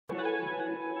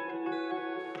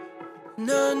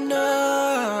No,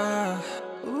 no.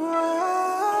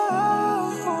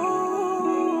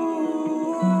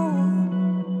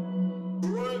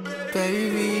 Baby,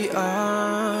 be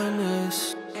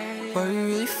honest. Were you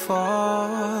really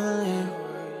falling?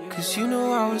 Cause you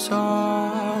know I was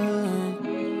all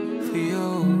in for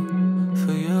you,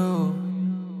 for you.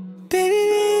 Baby,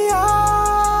 be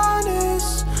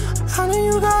honest. I know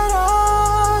you got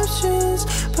options,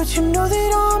 but you know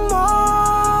that I'm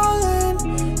all in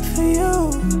for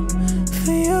you,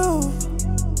 for you.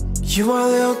 You want a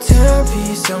little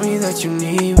timepiece, tell me that you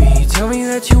need me. Tell me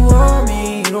that you want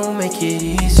me, you don't make it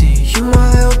easy. You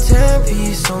my little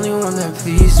timepiece, only one that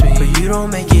please me. But you don't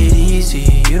make it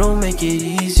easy, you don't make it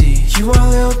easy. You my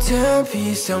little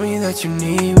timepiece, tell me that you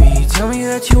need me. Tell me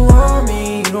that you want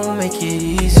me, you don't make it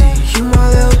easy. You my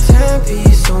little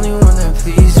timepiece, only one that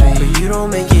please me. But you don't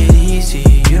make it easy,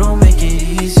 you don't make it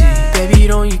easy. Baby,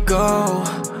 don't you go,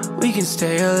 we can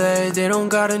stay late, they don't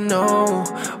gotta know.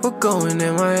 We're going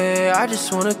in my head, I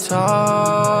just wanna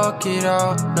talk it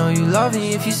out. Know you love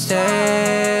me if you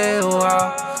stay a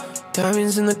while.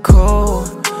 Diamonds in the cold,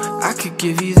 I could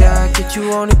give you that, get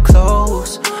you on it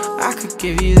close. I could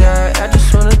give you that, I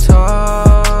just wanna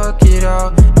talk it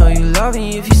out. Know you love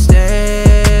me if you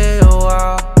stay a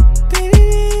while. Baby,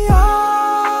 be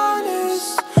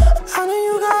honest, I know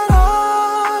you got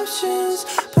options,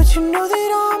 but you know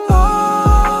that I'm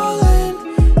all in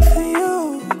for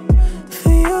you,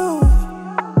 for you.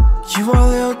 You my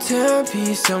little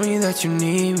timepiece, tell me that you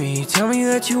need me. Tell me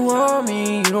that you want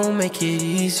me, you don't make it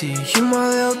easy. You my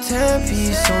little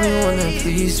timepiece, only one that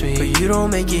please me. But you don't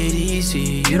make it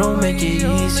easy, you don't make it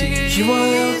easy. You my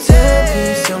little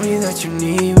timepiece, tell me that you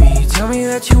need me. Tell me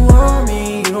that you want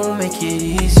me, you don't make it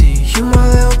easy. You my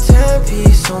little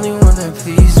timepiece, only one that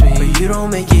please me. But you don't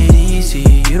make it easy,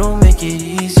 you don't make it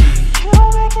easy. You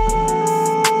don't make it easy.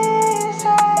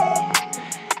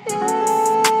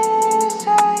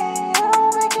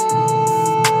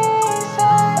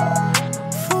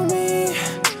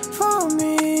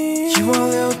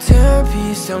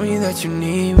 Tell me that you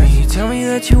need me. Tell me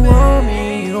that you want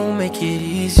me, you don't make it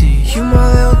easy. You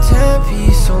my little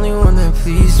timepiece, only one that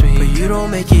please me. But you don't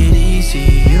make it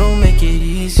easy, you don't make it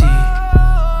easy.